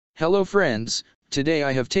Hello friends, today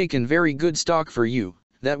I have taken very good stock for you,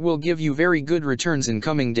 that will give you very good returns in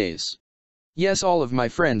coming days. Yes, all of my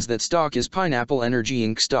friends, that stock is Pineapple Energy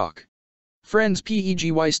Inc. stock. Friends,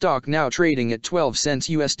 PEGY stock now trading at 12 cents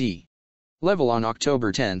USD. Level on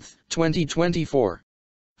October 10, 2024.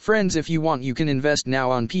 Friends, if you want you can invest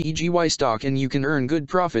now on PEGY stock and you can earn good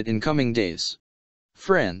profit in coming days.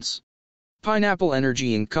 Friends, Pineapple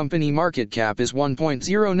Energy Inc. company market cap is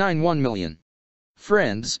 1.091 million.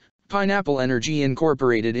 Friends, Pineapple Energy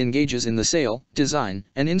Incorporated engages in the sale, design,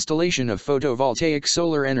 and installation of photovoltaic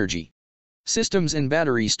solar energy systems and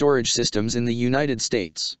battery storage systems in the United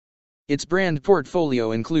States. Its brand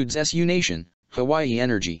portfolio includes SU Nation, Hawaii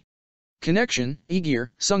Energy Connection,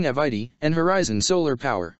 eGear, Sungavity, and Horizon Solar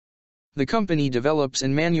Power. The company develops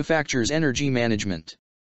and manufactures energy management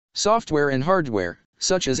software and hardware,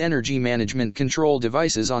 such as energy management control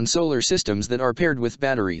devices on solar systems that are paired with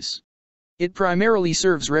batteries. It primarily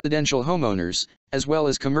serves residential homeowners, as well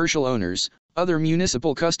as commercial owners, other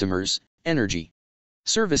municipal customers, energy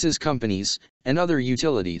services companies, and other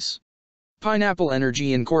utilities. Pineapple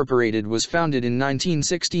Energy Incorporated was founded in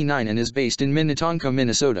 1969 and is based in Minnetonka,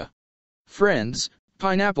 Minnesota. Friends,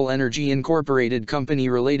 Pineapple Energy Incorporated company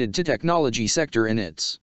related to technology sector and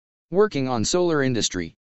its working on solar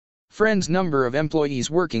industry. Friends, number of employees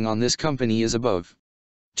working on this company is above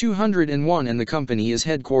 201 and the company is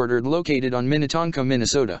headquartered located on Minnetonka,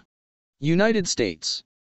 Minnesota, United States.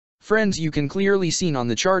 Friends, you can clearly seen on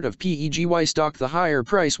the chart of PEGY stock the higher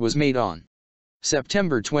price was made on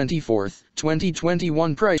September 24,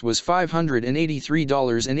 2021. Price was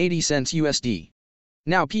 $583.80 USD.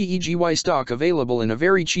 Now PEGY stock available in a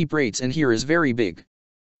very cheap rates, and here is very big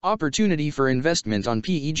opportunity for investment on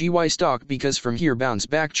PEGY stock because from here bounce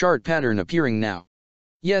back chart pattern appearing now.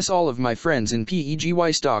 Yes, all of my friends, in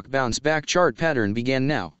PEGY stock bounce back chart pattern began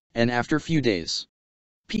now, and after few days,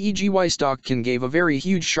 PEGY stock can give a very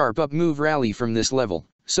huge sharp up move rally from this level.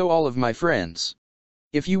 So all of my friends,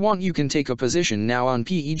 if you want you can take a position now on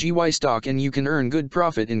PEGY stock and you can earn good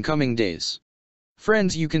profit in coming days.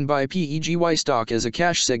 Friends, you can buy PEGY stock as a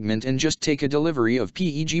cash segment and just take a delivery of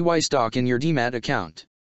PEGY stock in your demat account.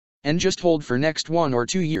 And just hold for next 1 or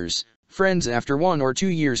 2 years. Friends, after 1 or 2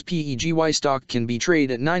 years PEGY stock can be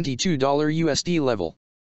traded at $92 USD level.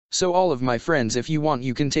 So all of my friends, if you want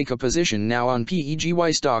you can take a position now on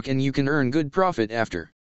PEGY stock and you can earn good profit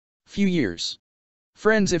after few years.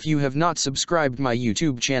 Friends, if you have not subscribed my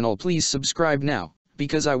YouTube channel, please subscribe now,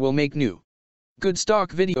 because I will make new good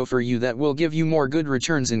stock video for you that will give you more good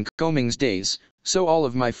returns in coming days. So all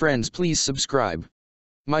of my friends, please subscribe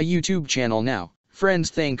my YouTube channel now. Friends,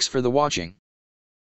 thanks for the watching.